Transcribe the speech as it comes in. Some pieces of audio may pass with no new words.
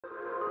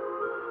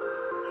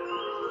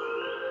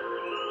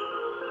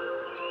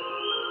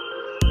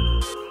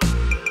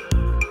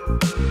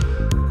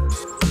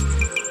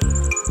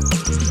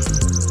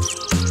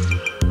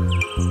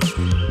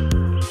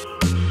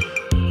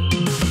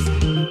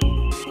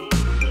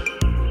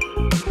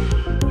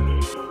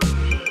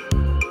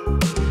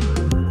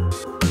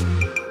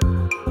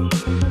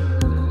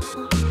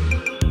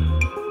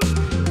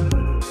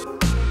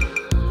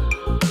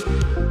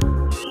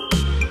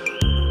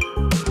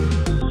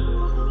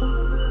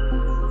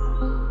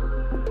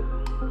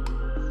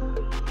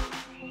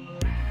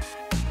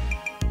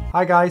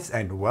Hi guys,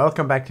 and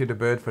welcome back to the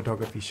Bird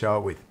Photography Show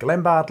with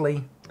Glenn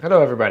Bartley.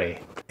 Hello everybody.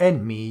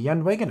 And me,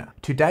 Jan Wegener.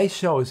 Today's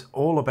show is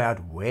all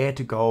about where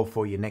to go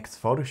for your next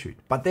photo shoot.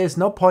 But there's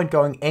no point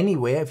going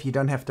anywhere if you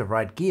don't have the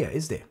right gear,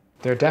 is there?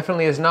 There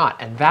definitely is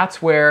not, and that's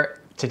where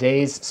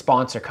today's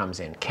sponsor comes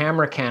in.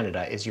 Camera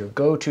Canada is your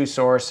go-to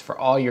source for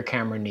all your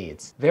camera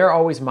needs. They're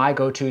always my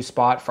go-to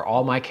spot for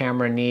all my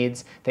camera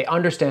needs. They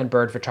understand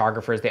bird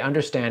photographers, they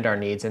understand our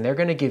needs, and they're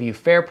gonna give you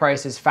fair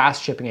prices,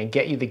 fast shipping, and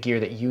get you the gear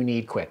that you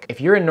need quick.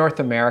 If you're in North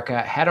America,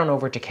 head on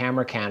over to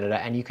Camera Canada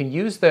and you can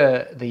use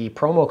the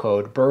promo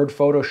code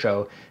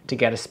BIRDPHOTOSHOW to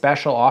get a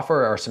special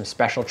offer or some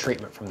special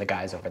treatment from the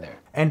guys over there.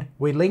 And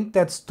we linked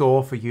that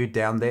store for you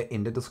down there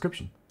in the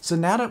description. So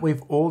now that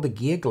we've all the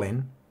gear,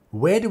 Glenn,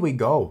 where do we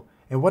go?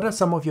 And what are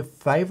some of your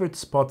favorite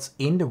spots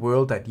in the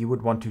world that you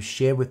would want to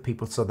share with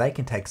people so they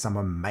can take some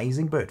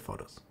amazing bird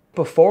photos?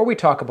 Before we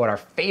talk about our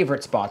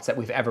favorite spots that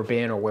we've ever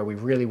been or where we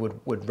really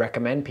would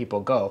recommend people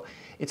go,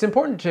 it's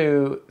important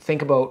to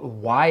think about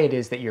why it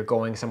is that you're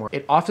going somewhere.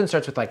 It often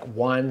starts with like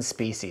one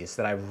species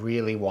that I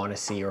really want to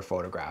see or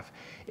photograph.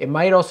 It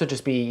might also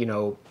just be, you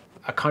know,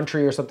 a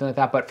country or something like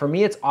that, but for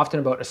me it's often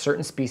about a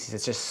certain species.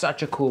 It's just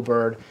such a cool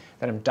bird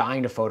that I'm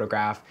dying to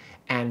photograph,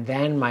 and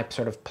then my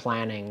sort of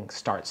planning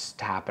starts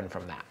to happen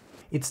from that.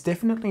 It's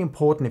definitely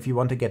important if you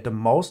want to get the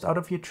most out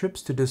of your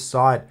trips to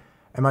decide,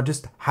 am I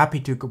just happy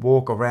to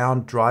walk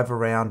around, drive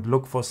around,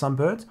 look for some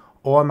birds,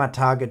 or am I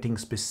targeting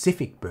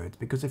specific birds?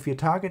 Because if you're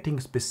targeting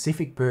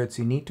specific birds,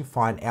 you need to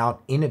find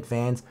out in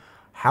advance,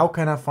 how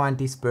can I find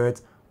these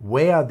birds,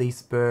 where are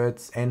these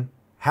birds, and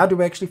how do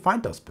we actually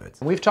find those birds?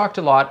 We've talked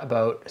a lot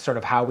about sort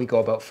of how we go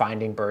about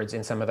finding birds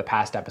in some of the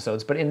past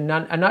episodes, but in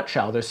a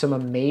nutshell, there's some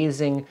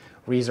amazing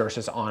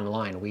resources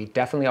online. We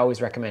definitely always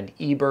recommend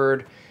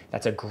eBird.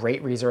 That's a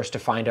great resource to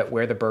find out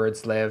where the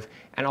birds live.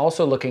 And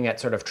also looking at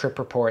sort of trip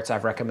reports,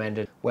 I've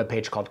recommended a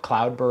webpage called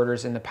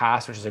Cloudbirders in the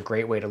past, which is a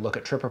great way to look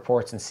at trip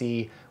reports and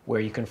see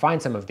where you can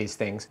find some of these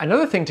things.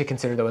 Another thing to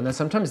consider though, and then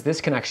sometimes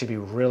this can actually be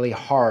really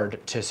hard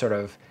to sort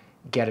of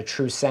get a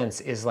true sense,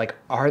 is like,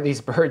 are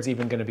these birds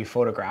even going to be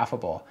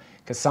photographable?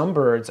 Because some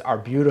birds are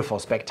beautiful,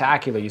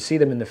 spectacular. You see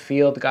them in the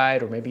field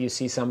guide, or maybe you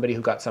see somebody who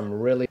got some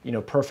really, you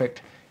know,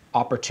 perfect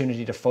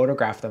opportunity to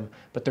photograph them,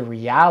 but the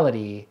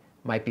reality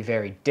might be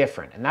very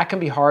different. And that can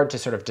be hard to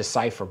sort of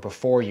decipher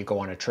before you go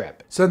on a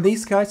trip. So in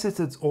these cases,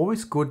 it's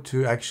always good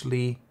to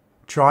actually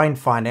try and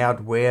find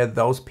out where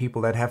those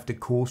people that have the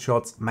cool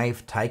shots may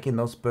have taken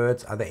those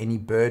birds. Are there any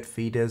bird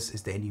feeders?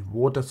 Is there any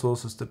water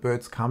sources the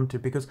birds come to?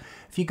 Because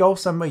if you go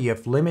somewhere, you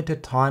have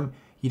limited time,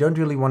 you don't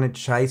really want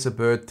to chase a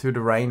bird through the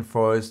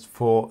rainforest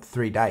for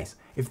 3 days.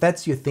 If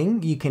that's your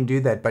thing, you can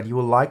do that, but you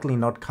will likely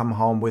not come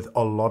home with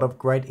a lot of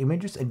great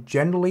images. And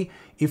generally,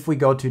 if we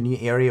go to a new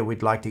area,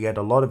 we'd like to get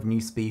a lot of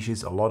new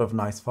species, a lot of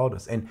nice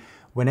photos. And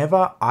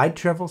whenever I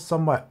travel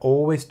somewhere, I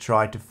always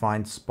try to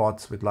find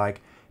spots with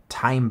like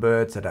tame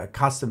birds that are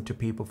accustomed to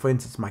people. For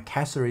instance, my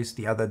cassowaries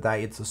the other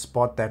day, it's a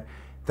spot that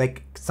they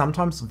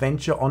sometimes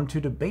venture onto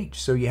the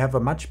beach. So you have a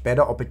much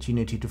better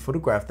opportunity to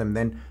photograph them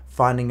than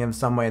finding them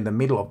somewhere in the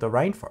middle of the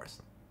rainforest.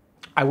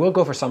 I will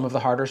go for some of the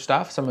harder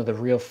stuff, some of the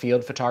real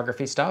field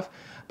photography stuff,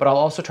 but I'll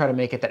also try to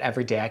make it that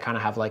every day I kind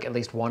of have like at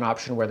least one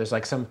option where there's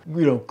like some,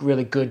 you know,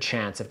 really good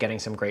chance of getting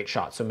some great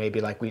shots. So maybe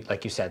like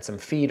you said, some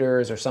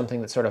feeders or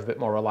something that's sort of a bit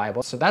more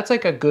reliable. So that's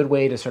like a good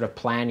way to sort of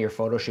plan your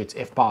photo shoots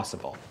if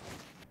possible.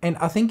 And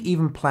I think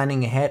even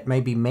planning ahead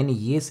maybe many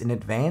years in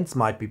advance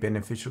might be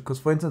beneficial, because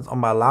for instance on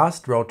my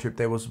last road trip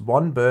there was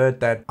one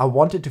bird that I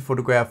wanted to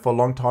photograph for a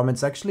long time.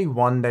 It's actually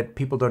one that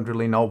people don't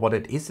really know what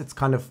it is. It's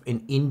kind of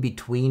an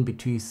in-between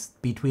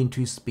between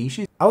two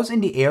species. I was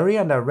in the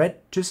area and I read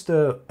just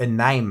a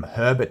name,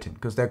 Herberton,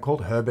 because they're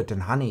called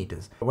Herberton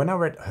honeyeaters. When I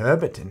read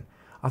Herberton,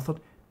 I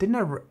thought, didn't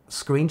I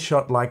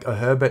screenshot like a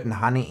Herberton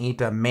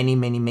honeyeater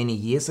many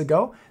years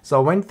ago? So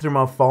I went through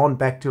my phone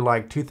back to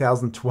like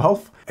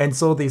 2012 and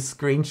saw these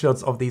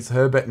screenshots of these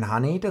Herberton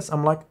honeyeaters.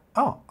 I'm like,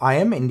 oh, I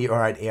am in the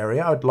right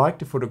area. I'd like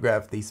to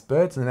photograph these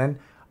birds. And then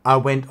I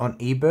went on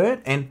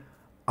eBird and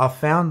I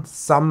found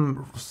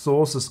some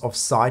sources of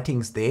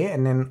sightings there.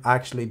 And then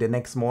actually the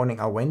next morning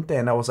I went there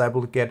and I was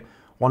able to get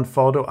one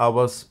photo I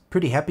was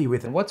pretty happy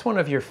with. And what's one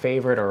of your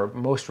favorite or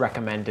most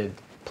recommended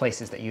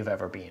places that you've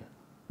ever been?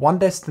 One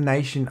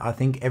destination I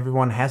think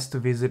everyone has to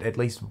visit at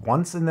least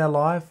once in their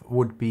life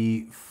would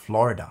be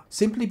Florida.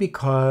 Simply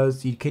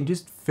because you can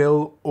just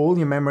fill all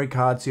your memory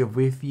cards you have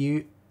with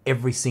you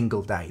every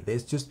single day.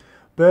 There's just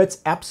birds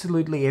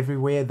absolutely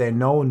everywhere. There's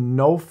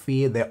no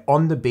fear. They're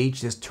on the beach.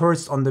 There's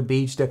tourists on the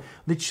beach.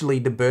 Literally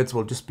the birds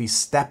will just be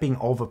stepping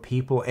over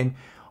people. And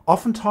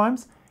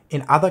oftentimes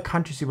in other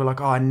countries you were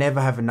like, oh, I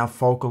never have enough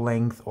focal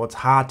length, or it's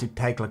hard to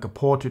take like a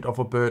portrait of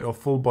a bird or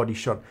full body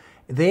shot.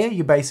 There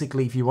you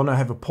basically, if you want to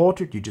have a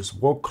portrait, you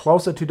just walk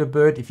closer to the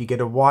bird. If you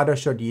get a wider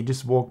shot, you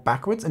just walk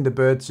backwards and the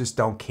birds just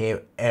don't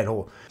care at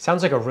all.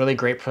 Sounds like a really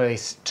great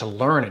place to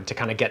learn and to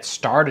kind of get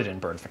started in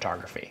bird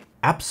photography.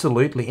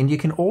 Absolutely, and you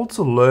can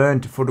also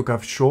learn to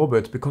photograph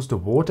shorebirds because the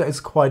water is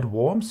quite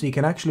warm, so you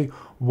can actually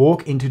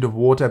walk into the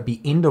water, be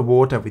in the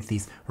water with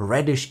these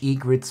reddish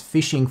egrets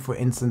fishing, for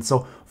instance.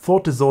 So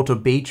Fort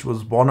DeSoto Beach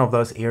was one of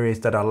those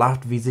areas that I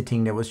loved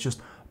visiting. There was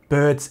just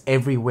birds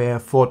everywhere.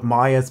 Fort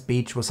Myers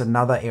Beach was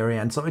another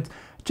area, and so it's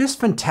just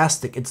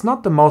fantastic. It's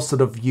not the most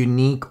sort of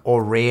unique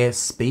or rare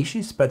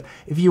species, but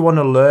if you want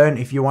to learn,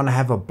 if you want to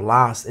have a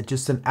blast, it's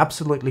just an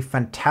absolutely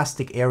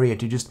fantastic area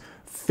to just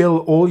fill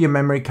all your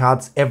memory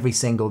cards every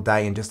single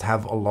day and just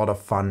have a lot of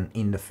fun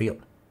in the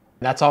field.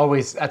 That's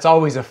always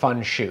a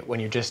fun shoot when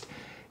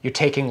you're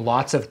taking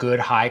lots of good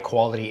high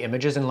quality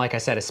images. And like I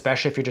said,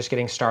 especially if you're just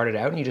getting started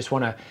out and you just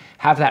want to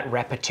have that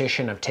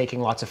repetition of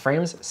taking lots of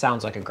frames,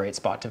 sounds like a great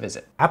spot to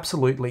visit.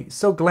 Absolutely.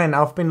 So Glenn,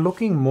 I've been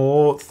looking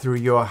more through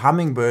your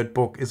hummingbird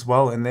book as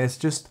well, and there's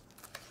just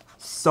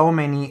so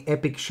many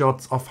epic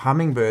shots of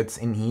hummingbirds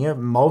in here,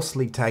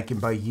 mostly taken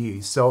by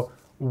you. So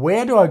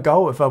where do I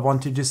go if I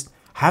want to just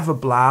have a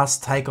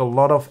blast, take a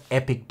lot of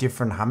epic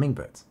different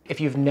hummingbirds? If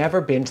you've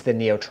never been to the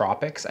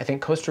neotropics, I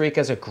think Costa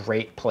Rica is a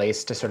great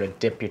place to sort of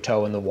dip your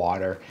toe in the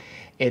water.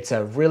 It's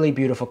a really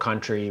beautiful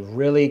country,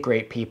 really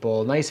great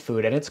people, nice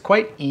food, and it's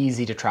quite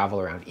easy to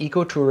travel around.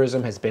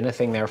 Ecotourism has been a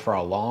thing there for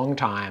a long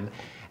time,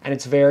 and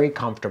it's very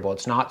comfortable.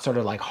 It's not sort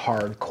of like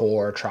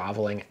hardcore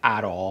traveling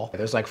at all.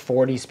 There's like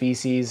 40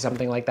 species,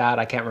 something like that.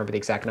 I can't remember the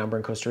exact number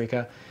in Costa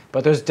Rica,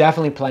 but there's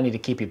definitely plenty to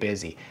keep you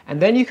busy. And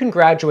then you can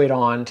graduate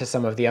on to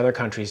some of the other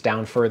countries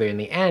down further in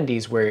the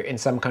Andes, where in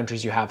some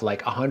countries you have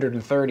like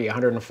 130,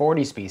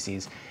 140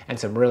 species and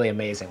some really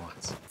amazing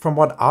ones. From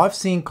what I've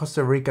seen,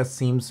 Costa Rica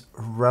seems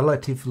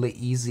relatively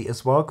easy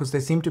as well, because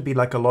there seem to be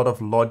like a lot of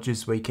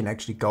lodges where you can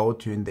actually go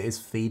to and there's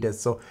feeders.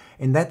 So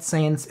in that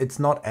sense, it's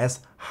not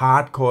as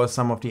hardcore as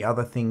some of the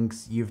other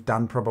things you've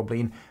done probably.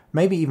 And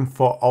maybe even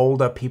for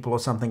older people or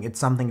something, it's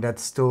something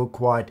that's still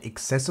quite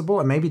accessible,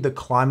 and maybe the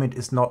climate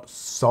is not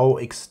so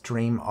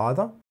extreme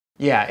either.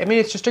 Yeah, I mean,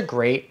 it's just a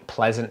great,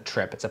 pleasant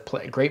trip. It's a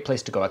great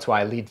place to go. That's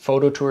why I lead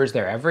photo tours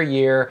there every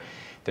year.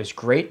 There's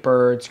great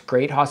birds,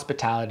 great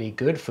hospitality,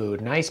 good food,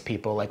 nice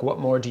people. Like, what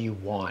more do you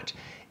want?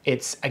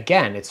 It's,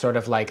 again, it's sort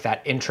of like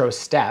that intro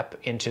step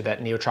into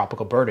that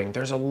neotropical birding.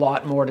 There's a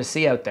lot more to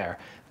see out there.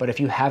 But if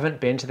you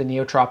haven't been to the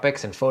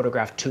neotropics and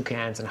photographed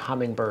toucans and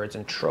hummingbirds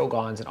and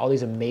trogons and all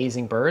these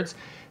amazing birds,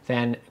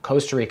 then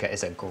Costa Rica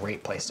is a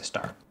great place to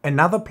start.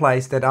 Another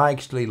place that I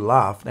actually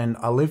loved, and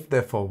I lived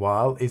there for a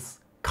while, is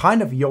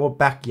kind of your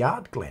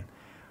backyard, Glenn.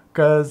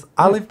 Because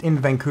I lived in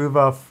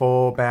Vancouver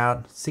for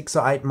about 6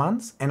 or 8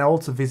 months, and I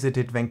also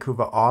visited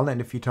Vancouver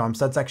Island a few times.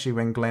 That's actually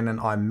when Glenn and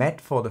I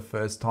met for the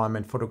first time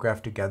and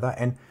photographed together.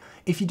 And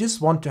if you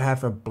just want to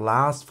have a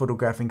blast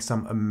photographing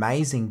some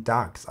amazing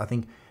ducks, I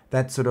think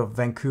that sort of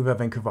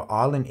Vancouver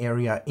Island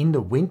area in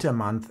the winter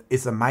month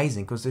is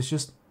amazing, because there's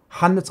just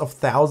hundreds of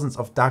thousands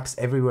of ducks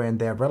everywhere and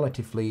they're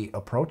relatively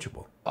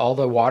approachable. All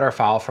the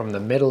waterfowl from the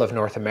middle of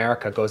North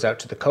America goes out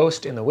to the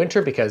coast in the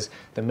winter because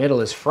the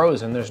middle is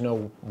frozen. There's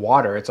no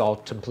water. It's all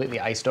completely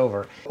iced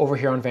over. Over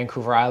here on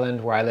Vancouver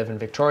Island, where I live in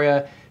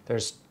Victoria,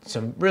 there's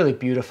some really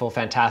beautiful,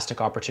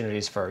 fantastic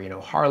opportunities for,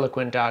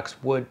 harlequin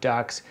ducks, wood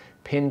ducks,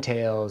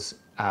 pintails,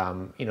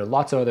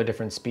 lots of other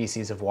different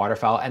species of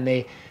waterfowl. And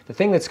the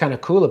thing that's kind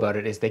of cool about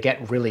it is they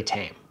get really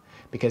tame,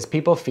 because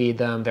people feed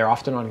them. They're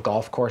often on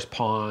golf course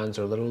ponds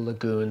or little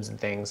lagoons and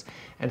things.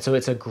 And so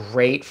it's a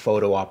great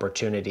photo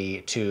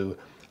opportunity to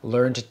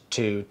learn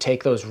to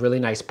take those really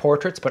nice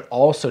portraits, but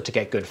also to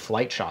get good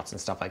flight shots and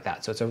stuff like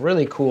that. So it's a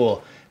really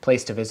cool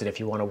place to visit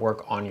if you want to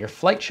work on your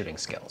flight shooting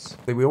skills.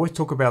 We always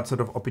talk about sort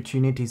of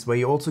opportunities where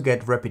you also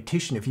get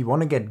repetition. If you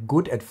want to get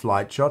good at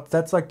flight shots,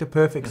 that's like the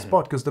perfect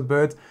spot, because the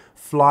birds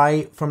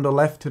fly from the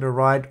left to the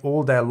right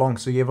all day long.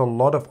 So you have a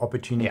lot of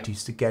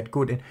opportunities to get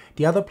good. And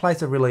the other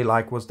place I really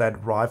like was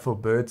that Rifle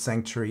Bird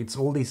Sanctuary. It's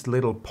all these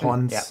little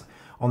ponds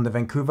on the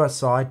Vancouver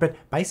side, but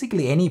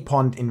basically any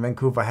pond in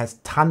Vancouver has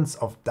tons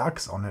of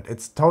ducks on it.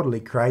 It's totally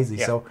crazy.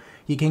 So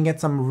you can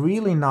get some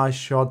really nice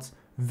shots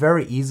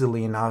very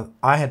easily, and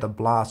I had a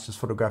blast just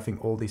photographing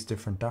all these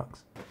different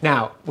ducks.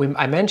 Now,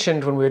 I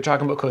mentioned when we were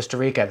talking about Costa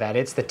Rica that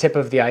it's the tip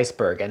of the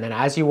iceberg, and then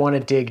as you want to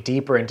dig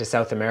deeper into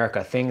South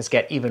America, things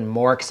get even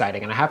more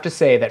exciting. And I have to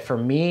say that for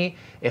me,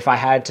 if I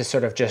had to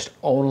sort of just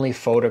only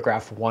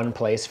photograph one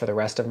place for the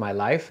rest of my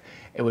life,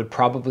 it would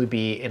probably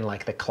be in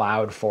like the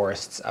cloud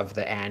forests of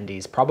the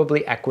Andes,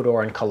 probably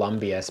Ecuador and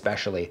Colombia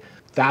especially.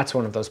 That's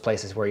one of those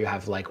places where you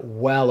have like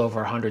well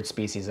over 100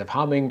 species of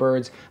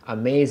hummingbirds,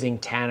 amazing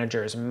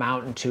tanagers,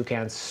 mountain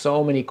toucans,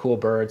 so many cool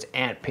birds,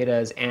 ant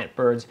pittas, ant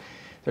birds.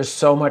 There's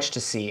so much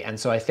to see. And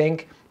so I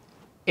think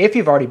if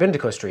you've already been to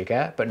Costa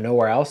Rica, but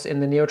nowhere else in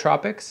the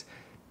neotropics,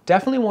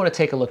 definitely want to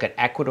take a look at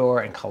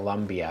Ecuador and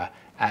Colombia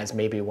as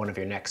maybe one of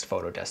your next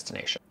photo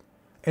destinations.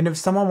 And if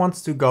someone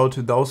wants to go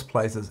to those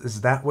places,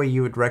 is that where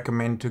you would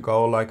recommend to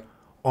go, like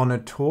on a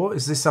tour?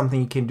 Is this something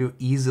you can do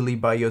easily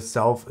by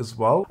yourself as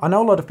well? I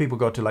know a lot of people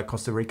go to like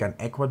Costa Rica and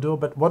Ecuador,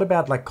 but what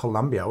about like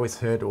Colombia? I always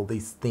heard all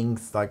these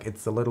things, like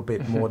it's a little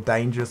bit more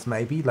dangerous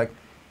maybe. Like,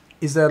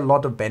 is there a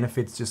lot of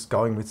benefits just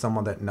going with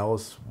someone that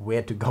knows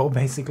where to go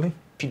basically?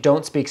 If you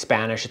don't speak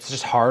Spanish, it's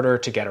just harder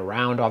to get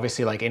around.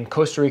 Obviously, like in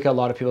Costa Rica, a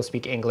lot of people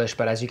speak English,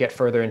 but as you get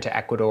further into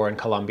Ecuador and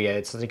Colombia,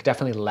 it's like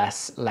definitely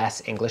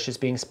less English is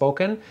being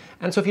spoken.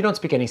 And so if you don't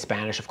speak any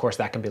Spanish, of course,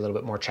 that can be a little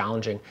bit more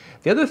challenging.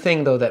 The other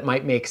thing though that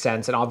might make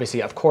sense, and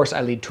obviously, of course, I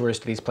lead tours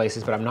to these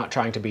places, but I'm not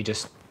trying to be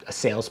just a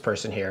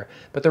salesperson here.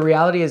 But the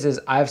reality is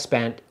I've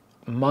spent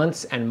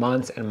months and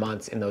months and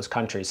months in those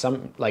countries,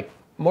 some like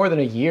more than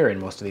a year in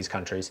most of these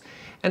countries.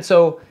 And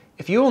so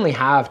if you only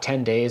have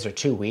 10 days or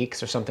 2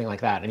 weeks or something like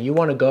that, and you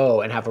want to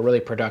go and have a really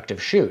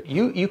productive shoot,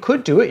 you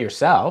could do it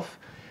yourself,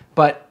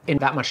 but in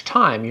that much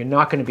time, you're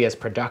not going to be as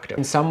productive.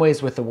 In some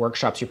ways with the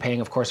workshops, you're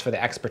paying, of course, for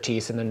the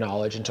expertise and the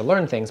knowledge and to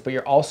learn things, but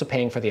you're also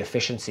paying for the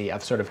efficiency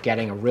of sort of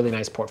getting a really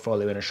nice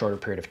portfolio in a shorter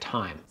period of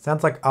time.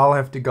 Sounds like I'll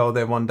have to go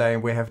there one day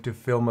and we have to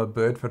film a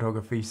bird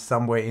photography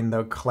somewhere in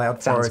the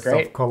cloud forest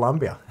of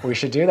Colombia. We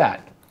should do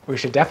that. We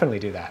should definitely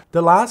do that.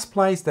 The last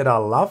place that I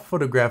love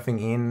photographing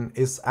in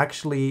is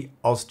actually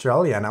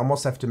Australia, and I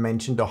almost have to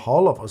mention the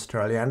whole of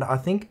Australia. And I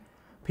think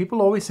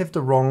people always have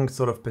the wrong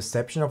sort of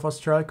perception of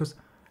Australia, because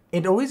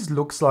it always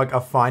looks like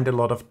I find a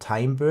lot of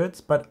tame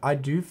birds, but I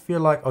do feel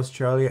like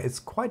Australia is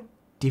quite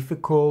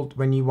difficult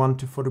when you want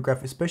to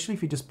photograph, especially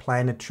if you just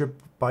plan a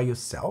trip by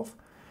yourself.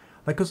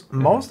 Like, because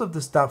most of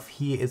the stuff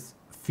here is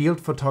field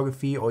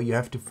photography, or you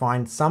have to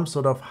find some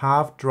sort of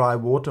half dry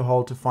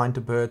waterhole to find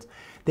the birds.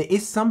 There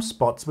is some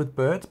spots with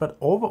birds, but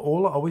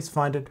overall I always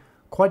find it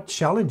quite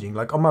challenging.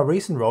 Like on my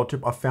recent road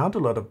trip, I found a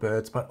lot of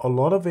birds, but a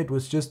lot of it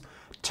was just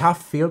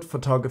tough field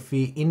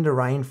photography in the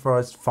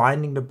rainforest,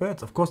 finding the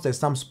birds. Of course, there's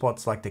some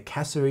spots like the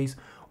cassowaries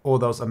or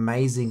those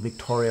amazing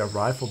Victoria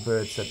rifle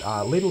birds that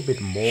are a little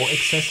bit more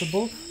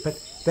accessible, but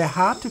they're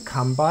hard to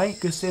come by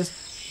because there's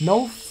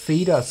no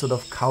feeder sort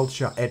of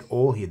culture at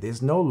all here.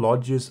 There's no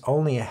lodges,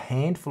 only a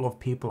handful of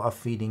people are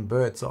feeding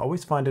birds. So I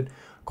always find it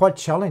quite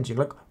challenging.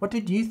 Like, what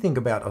did you think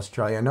about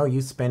Australia? I know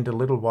you spent a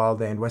little while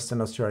there in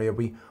Western Australia.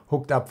 We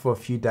hooked up for a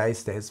few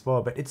days there as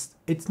well, but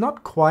it's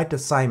not quite the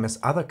same as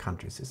other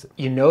countries, is it?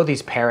 You know,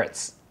 these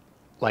parrots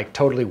like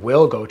totally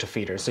will go to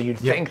feeders. So you'd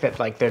think that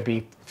like there'd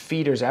be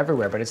feeders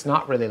everywhere, but it's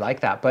not really like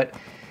that. But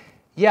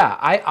yeah,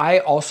 I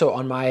also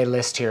on my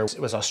list here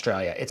was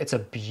Australia. It's a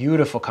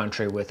beautiful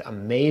country with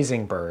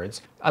amazing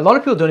birds. A lot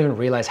of people don't even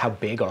realize how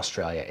big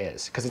Australia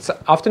is, because it's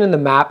often in the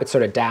map, it's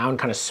sort of down,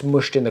 kind of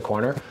smushed in the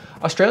corner.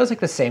 Australia is like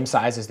the same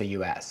size as the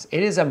US.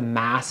 It is a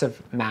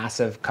massive,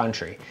 massive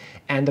country.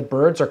 And the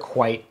birds are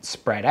quite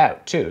spread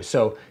out too.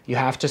 So you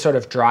have to sort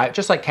of drive,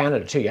 just like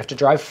Canada too, you have to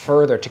drive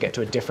further to get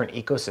to a different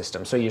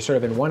ecosystem. So you're sort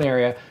of in one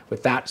area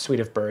with that suite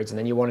of birds, and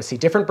then you want to see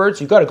different birds,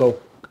 you've got to go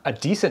a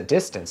decent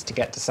distance to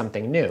get to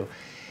something new.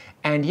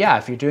 And yeah,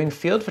 if you're doing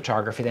field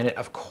photography, then it,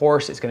 of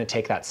course, it's going to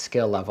take that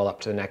skill level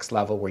up to the next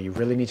level where you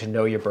really need to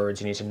know your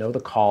birds, you need to know the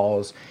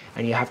calls,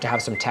 and you have to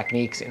have some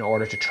techniques in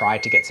order to try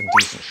to get some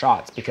decent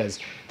shots, because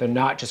they're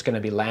not just going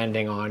to be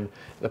landing on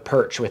the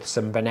perch with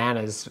some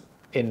bananas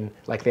in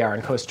like they are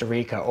in Costa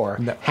Rica, or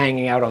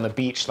hanging out on the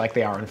beach like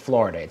they are in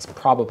Florida. It's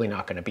probably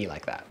not going to be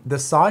like that. The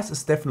size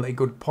is definitely a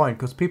good point,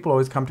 because people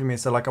always come to me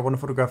and say, like, I want to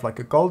photograph like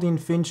a golden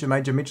finch, a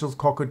Major Mitchell's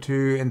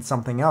cockatoo, and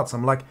something else.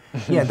 I'm like,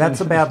 yeah,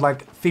 that's about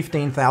like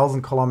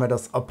 15,000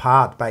 kilometers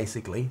apart,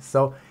 basically.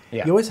 So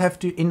you always have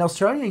to, in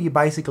Australia, you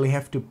basically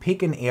have to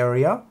pick an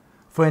area.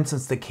 For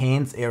instance, the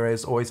Cairns area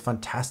is always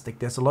fantastic.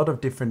 There's a lot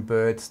of different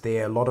birds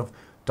there, a lot of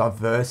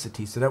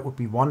diversity. So that would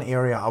be one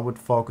area I would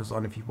focus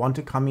on if you want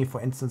to come here, for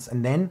instance,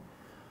 and then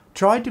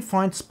try to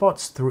find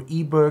spots through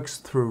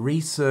ebooks, through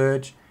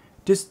research.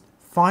 Just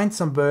find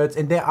some birds,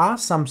 and there are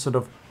some sort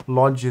of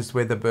lodges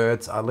where the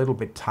birds are a little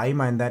bit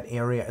tamer in that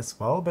area as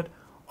well, but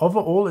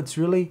overall it's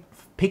really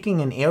picking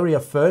an area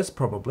first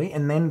probably,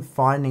 and then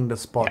finding the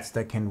spots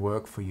that can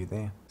work for you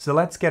there. So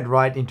let's get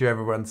right into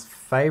everyone's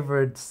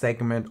favorite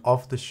segment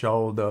of the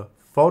show, the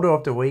photo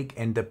of the week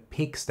and the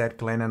pics that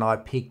Glenn and I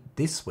picked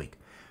this week.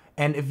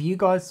 And if you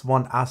guys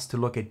want us to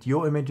look at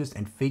your images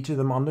and feature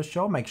them on the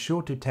show, make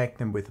sure to tag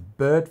them with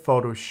Bird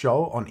Photo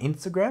Show on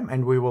Instagram,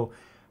 and we will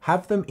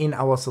have them in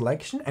our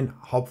selection and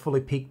hopefully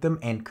pick them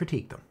and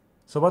critique them.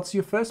 So what's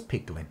your first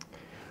pick, Glenn?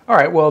 All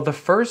right, well, the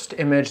first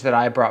image that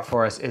I brought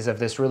for us is of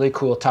this really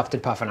cool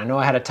tufted puffin. I know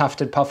I had a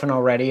tufted puffin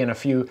already in a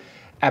few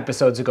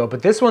episodes ago,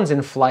 but this one's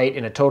in flight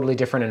in a totally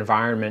different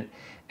environment.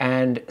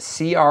 And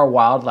CR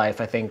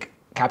Wildlife, I think,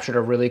 captured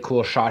a really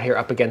cool shot here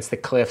up against the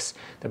cliffs,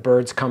 the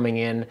birds coming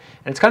in. And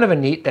it's kind of a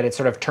neat that it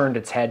sort of turned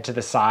its head to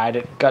the side.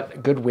 It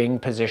got good wing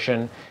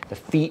position, the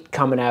feet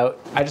coming out.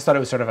 I just thought it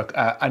was sort of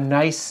a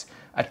nice,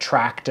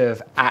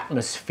 attractive,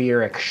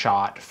 atmospheric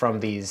shot from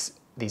these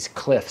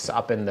cliffs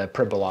up in the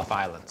Pribilof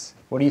Islands.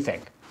 What do you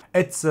think?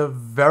 It's a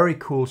very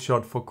cool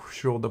shot for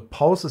sure. The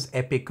pose is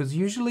epic, because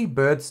usually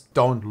birds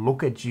don't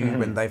look at you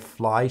when they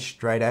fly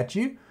straight at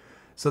you.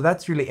 So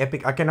that's really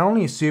epic. I can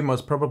only assume it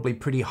was probably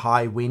pretty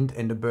high wind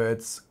and the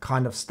bird's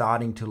kind of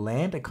starting to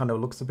land. It kind of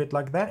looks a bit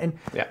like that. And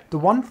the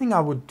one thing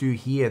I would do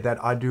here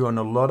that I do on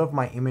a lot of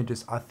my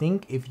images, I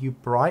think if you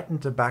brighten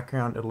the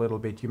background a little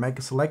bit, you make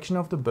a selection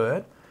of the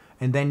bird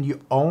and then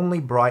you only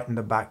brighten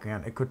the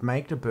background, it could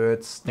make the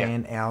bird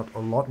stand out a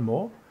lot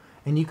more.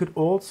 And you could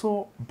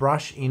also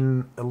brush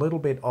in a little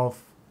bit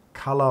of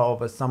color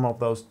over some of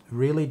those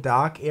really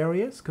dark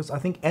areas, because I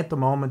think at the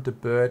moment the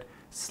bird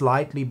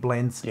slightly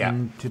blends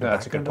into the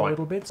background a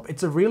little bit.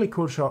 It's a really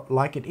cool shot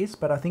like it is,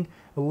 but I think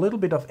a little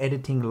bit of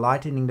editing,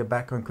 lightening the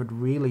background could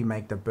really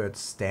make the bird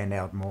stand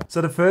out more.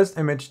 So the first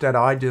image that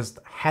I just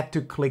had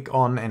to click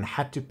on and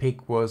had to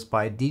pick was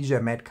by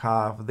DJ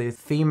Metcalf, this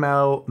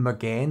female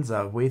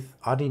merganser with,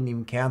 I didn't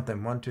even count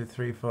them, 1, 2,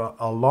 3, 4,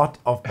 a lot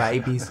of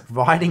babies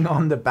riding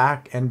on the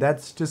back, and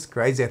that's just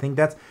crazy. I think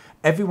that's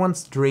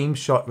everyone's dream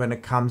shot when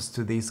it comes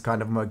to these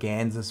kind of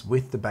mergansers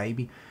with the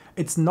baby.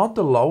 It's not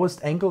the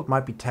lowest angle, it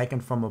might be taken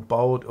from a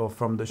boat or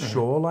from the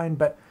shoreline,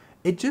 but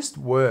it just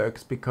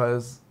works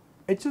because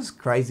it's just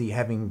crazy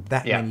having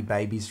that many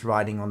babies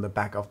riding on the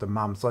back of the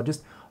mum. So I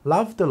just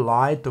love the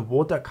light, the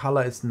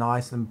watercolor is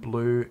nice and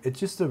blue. It's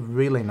just a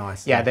really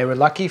nice thing. They were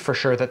lucky for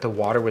sure that the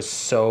water was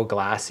so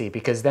glassy,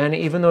 because then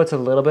even though it's a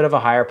little bit of a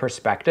higher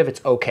perspective,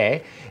 it's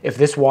okay. If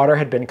this water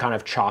had been kind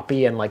of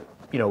choppy and like,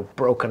 you know,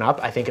 broken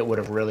up, I think it would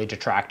have really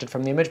detracted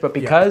from the image. But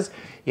because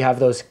you have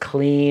those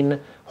clean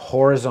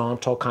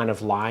horizontal kind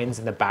of lines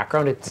in the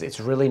background, it's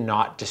really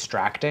not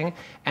distracting.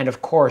 And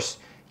of course,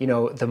 you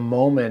know, the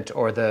moment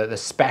or the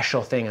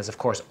special thing is, of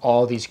course,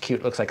 all these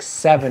cute, looks like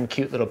 7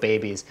 cute little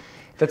babies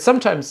that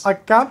sometimes... I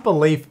can't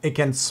believe it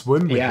can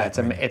swim with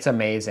it's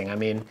amazing. I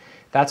mean,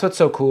 that's what's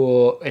so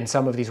cool in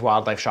some of these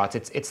wildlife shots.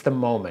 It's the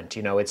moment,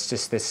 you know, it's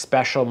just this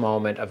special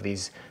moment of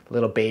these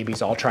little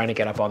babies all trying to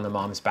get up on the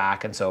mom's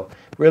back. And so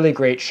really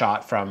great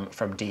shot from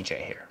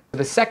DJ here.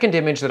 The second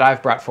image that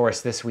I've brought for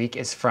us this week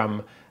is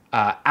from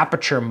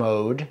aperture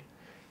mode.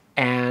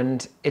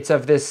 And it's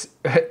of this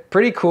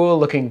pretty cool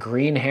looking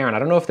green heron. I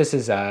don't know if this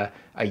is a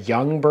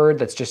young bird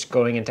that's just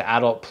going into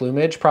adult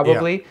plumage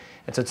probably. Yeah.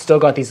 And so it's still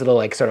got these little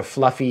like sort of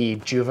fluffy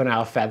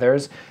juvenile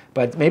feathers,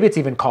 but maybe it's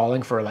even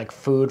calling for like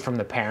food from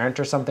the parent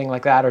or something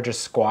like that, or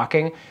just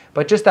squawking.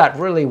 But just that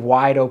really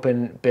wide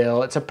open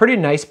bill. It's a pretty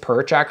nice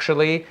perch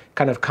actually,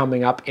 kind of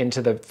coming up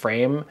into the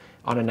frame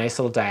on a nice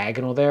little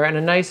diagonal there, and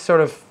a nice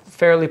sort of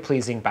fairly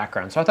pleasing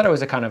background. So I thought it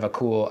was a kind of a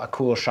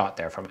cool shot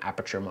there from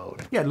aperture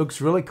mode. Yeah, it looks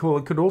really cool.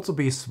 It could also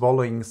be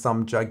swallowing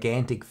some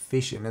gigantic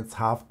fish and it's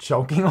half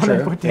choking on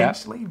it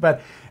potentially,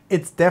 but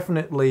it's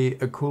definitely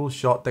a cool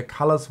shot. The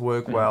colors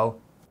work well.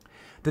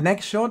 The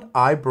next shot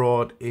I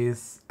brought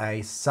is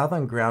a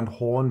southern ground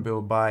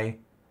hornbill by,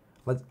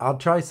 I'll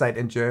try to say it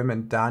in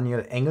German,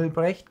 Daniel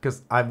Engelbrecht,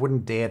 because I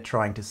wouldn't dare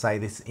trying to say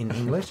this in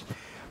English.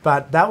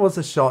 But that was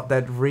a shot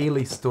that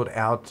really stood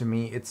out to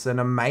me. It's an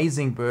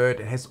amazing bird.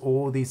 It has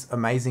all these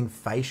amazing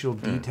facial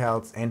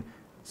details. And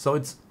so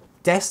it's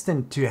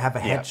destined to have a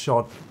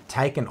headshot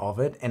taken of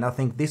it. And I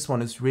think this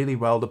one is really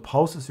well. The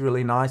pose is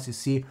really nice. You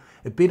see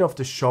a bit of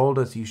the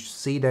shoulders. You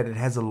see that it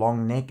has a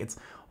long neck. It's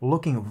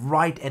looking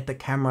right at the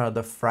camera.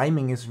 The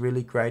framing is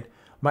really great.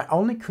 My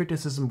only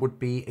criticism would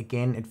be,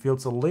 again, it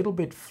feels a little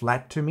bit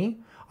flat to me.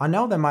 I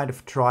know they might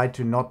have tried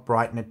to not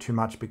brighten it too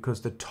much because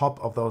the top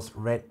of those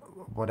red,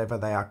 whatever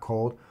they are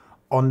called,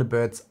 on the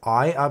bird's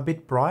eye are a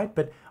bit bright,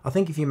 but I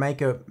think if you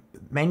make a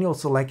manual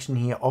selection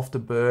here of the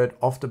bird,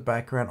 of the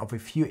background, of a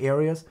few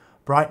areas,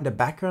 brighten the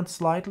background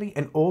slightly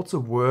and also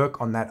work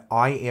on that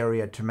eye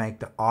area to make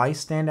the eye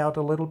stand out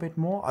a little bit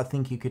more, I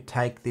think you could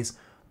take this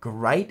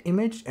great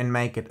image and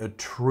make it a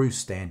true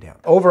standout.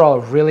 Overall, a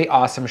really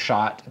awesome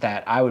shot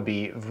that I would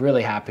be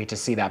really happy to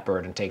see that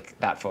bird and take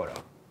that photo.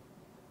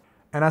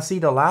 And I see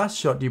the last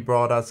shot you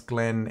brought us,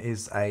 Glenn,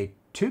 is a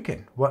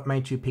toucan. What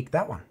made you pick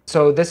that one?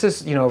 So this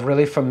is, you know, a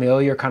really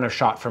familiar kind of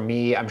shot for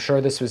me. I'm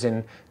sure this was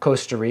in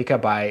Costa Rica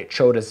by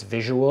TOPAZ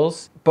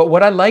Visuals. But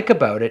what I like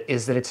about it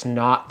is that it's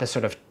not the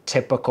sort of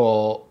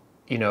typical,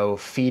 you know,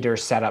 feeder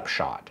setup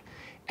shot.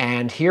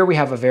 And here we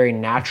have a very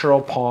natural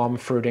palm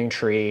fruiting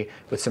tree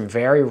with some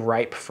very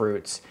ripe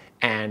fruits.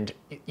 And,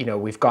 you know,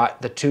 we've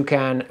got the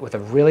toucan with a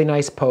really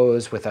nice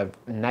pose with a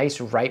nice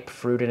ripe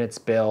fruit in its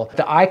bill.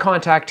 The eye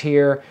contact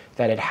here,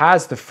 that it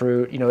has the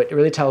fruit, you know, it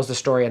really tells the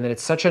story. And then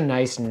it's such a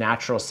nice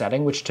natural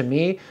setting, which to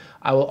me,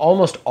 I will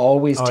almost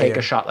always take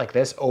a shot like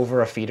this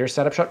over a feeder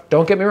setup shot.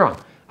 Don't get me wrong.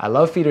 I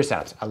love feeder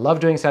setups. I love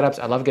doing setups.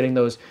 I love getting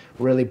those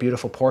really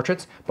beautiful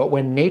portraits. But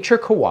when nature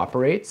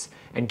cooperates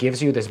and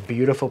gives you this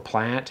beautiful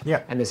plant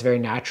and this very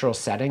natural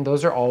setting,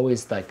 those are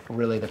always like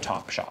really the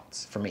top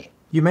shots for me.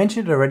 You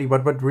mentioned it already,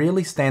 but what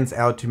really stands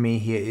out to me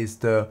here is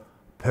the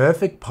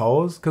perfect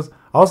pose, because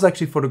I was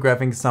actually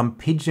photographing some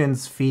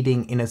pigeons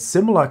feeding in a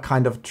similar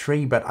kind of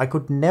tree, but I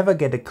could never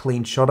get a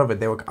clean shot of it.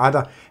 They were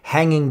either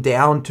hanging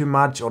down too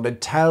much or the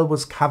tail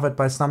was covered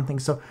by something.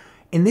 So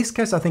in this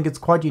case, I think it's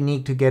quite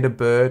unique to get a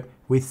bird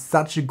with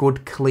such a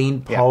good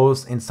clean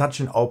pose in such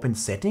an open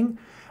setting.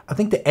 I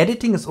think the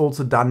editing is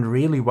also done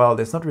really well.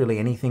 There's not really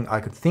anything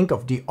I could think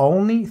of. The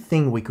only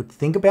thing we could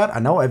think about, I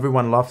know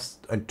everyone loves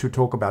to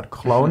talk about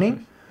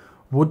cloning.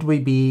 Would we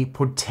be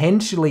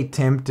potentially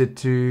tempted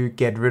to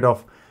get rid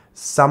of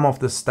some of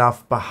the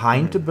stuff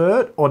behind the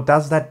bird? Or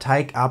does that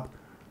take up,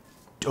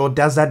 or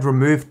does that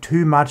remove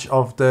too much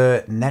of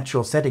the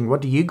natural setting?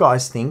 What do you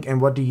guys think?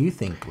 And what do you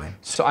think, Glenn?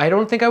 So I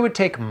don't think I would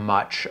take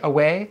much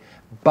away.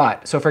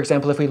 But, so for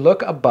example, if we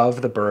look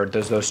above the bird,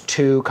 there's those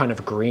two kind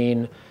of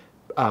green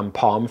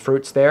palm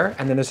fruits there,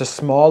 and then there's a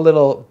small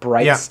little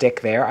bright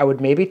stick there. I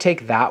would maybe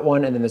take that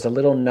one, and then there's a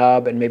little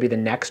nub, and maybe the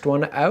next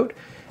one out,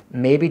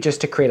 maybe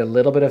just to create a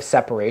little bit of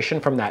separation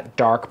from that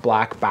dark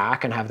black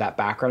back and have that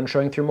background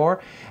showing through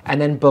more.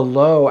 And then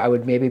below, I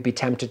would maybe be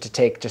tempted to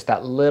take just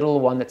that little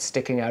one that's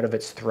sticking out of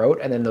its throat,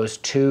 and then those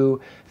two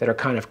that are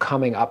kind of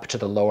coming up to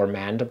the lower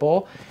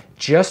mandible,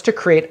 just to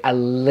create a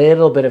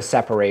little bit of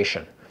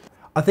separation.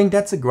 I think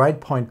that's a great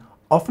point.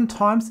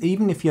 Oftentimes,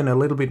 even if you're in a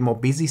little bit more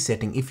busy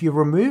setting, if you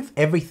remove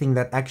everything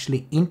that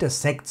actually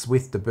intersects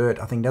with the bird,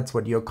 I think that's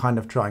what you're kind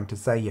of trying to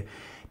say here.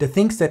 The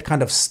things that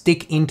kind of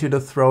stick into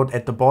the throat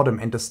at the bottom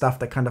and the stuff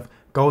that kind of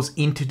goes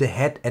into the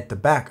head at the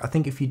back. I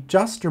think if you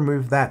just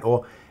remove that,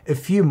 or a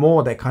few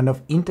more that kind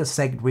of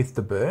intersect with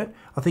the bird,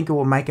 I think it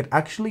will make it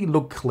actually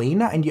look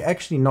cleaner, and you're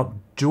actually not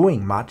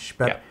doing much,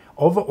 but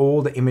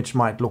overall the image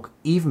might look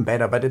even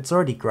better, but it's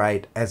already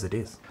great as it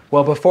is.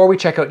 Well, before we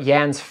check out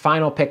Jan's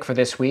final pick for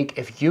this week,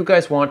 if you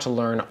guys want to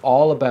learn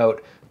all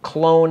about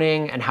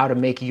cloning and how to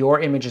make your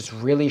images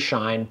really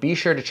shine, be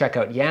sure to check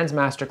out Jan's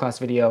masterclass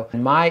video,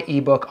 my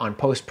ebook on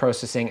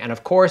post-processing, and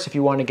of course, if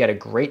you want to get a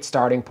great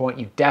starting point,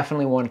 you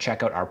definitely want to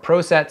check out our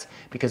PROSETS,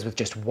 because with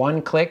just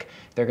one click,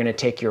 they're going to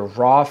take your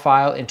raw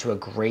file into a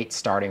great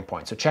starting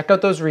point. So check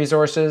out those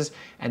resources,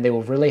 and they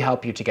will really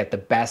help you to get the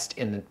best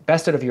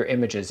out of your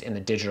images in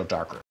the digital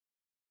darkroom.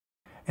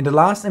 And the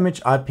last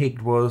image I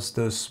picked was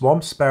the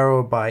Swamp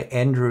Sparrow by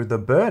Andrew the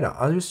Birder.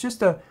 It was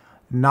just a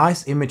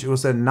nice image. It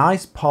was a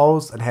nice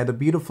pose. It had a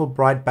beautiful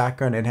bright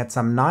background. It had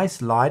some nice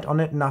light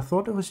on it. And I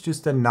thought it was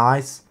just a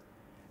nice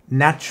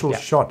natural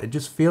shot. It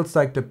just feels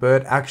like the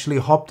bird actually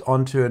hopped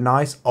onto a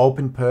nice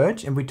open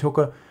perch, and we took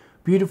a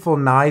beautiful,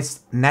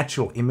 nice,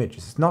 natural image.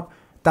 It's not,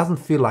 doesn't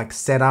feel like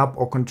set up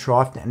or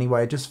contrived in any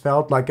way. It just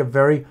felt like a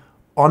very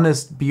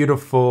honest,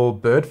 beautiful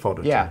bird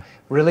photo. Yeah,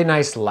 really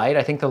nice light.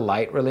 I think the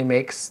light really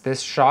makes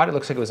this shot. It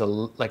looks like it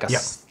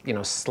was you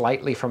know,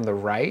 slightly from the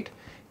right,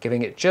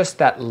 giving it just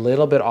that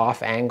little bit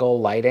off angle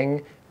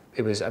lighting.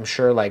 It was, I'm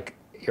sure, like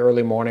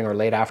early morning or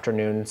late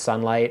afternoon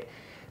sunlight.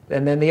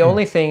 And then the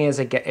only thing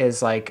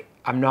is like,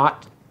 I'm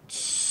not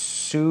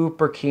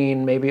super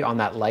keen maybe on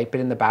that light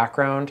bit in the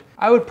background.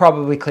 I would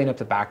probably clean up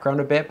the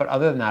background a bit, but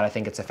other than that, I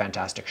think it's a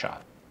fantastic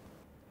shot.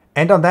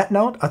 And on that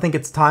note, I think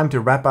it's time to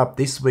wrap up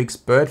this week's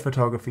bird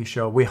photography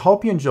show. We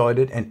hope you enjoyed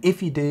it, and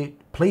if you did,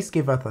 please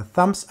give us a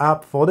thumbs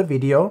up for the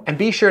video. And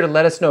be sure to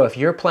let us know if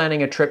you're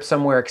planning a trip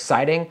somewhere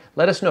exciting.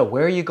 Let us know,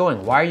 where are you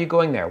going? Why are you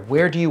going there?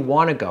 Where do you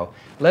want to go?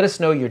 Let us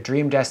know your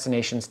dream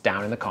destinations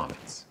down in the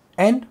comments.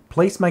 And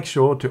please make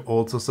sure to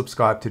also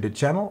subscribe to the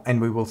channel, and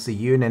we will see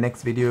you in the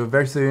next video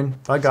very soon.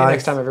 Bye guys. See you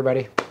next time,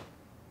 everybody.